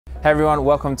Hey everyone,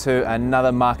 welcome to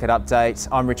another market update.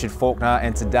 I'm Richard Faulkner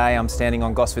and today I'm standing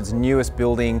on Gosford's newest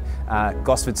building,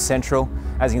 Gosford Central.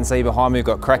 As you can see behind me, we've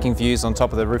got cracking views on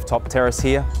top of the rooftop terrace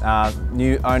here.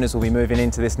 New owners will be moving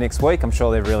into this next week. I'm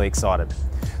sure they're really excited.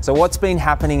 So what's been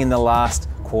happening in the last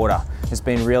quarter has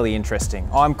been really interesting.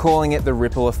 I'm calling it the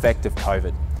ripple effect of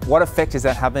COVID. What effect is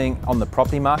that having on the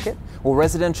property market? Well,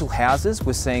 residential houses,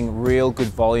 we're seeing real good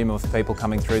volume of people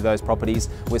coming through those properties.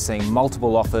 We're seeing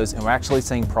multiple offers and we're actually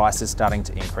seeing prices starting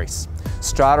to increase.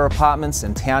 Strata apartments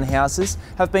and townhouses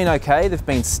have been okay, they've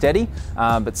been steady,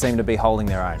 but seem to be holding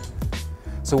their own.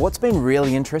 So what's been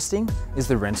really interesting is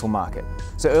the rental market.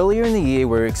 So earlier in the year,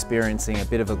 we were experiencing a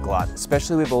bit of a glut,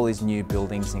 especially with all these new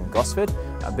buildings in Gosford,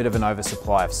 a bit of an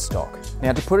oversupply of stock.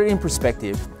 Now, to put it in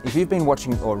perspective, if you've been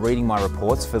watching or reading my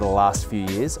reports for the last few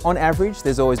years, on average,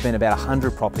 there's always been about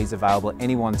 100 properties available at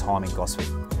any one time in Gosford.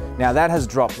 Now, that has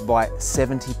dropped by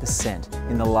 70%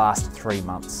 in the last 3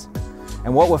 months.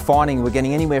 And what we're finding, we're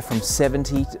getting anywhere from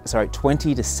 20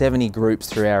 to 70 groups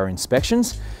through our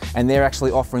inspections, and they're actually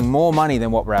offering more money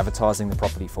than what we're advertising the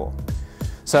property for.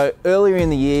 So earlier in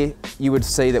the year, you would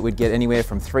see that we'd get anywhere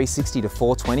from $360 to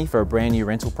 $420 for a brand new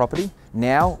rental property.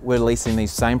 Now we're leasing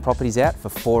these same properties out for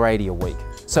 $480 a week.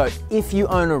 So if you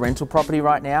own a rental property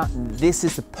right now, this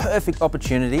is the perfect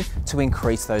opportunity to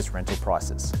increase those rental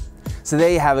prices. So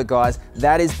there you have it, guys.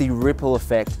 That is the ripple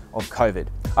effect of COVID.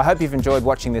 I hope you've enjoyed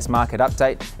watching this market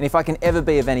update, and if I can ever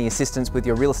be of any assistance with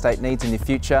your real estate needs in the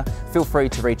future, feel free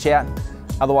to reach out.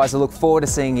 Otherwise, I look forward to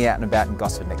seeing you out and about in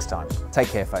Gosford next time. Take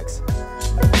care, folks.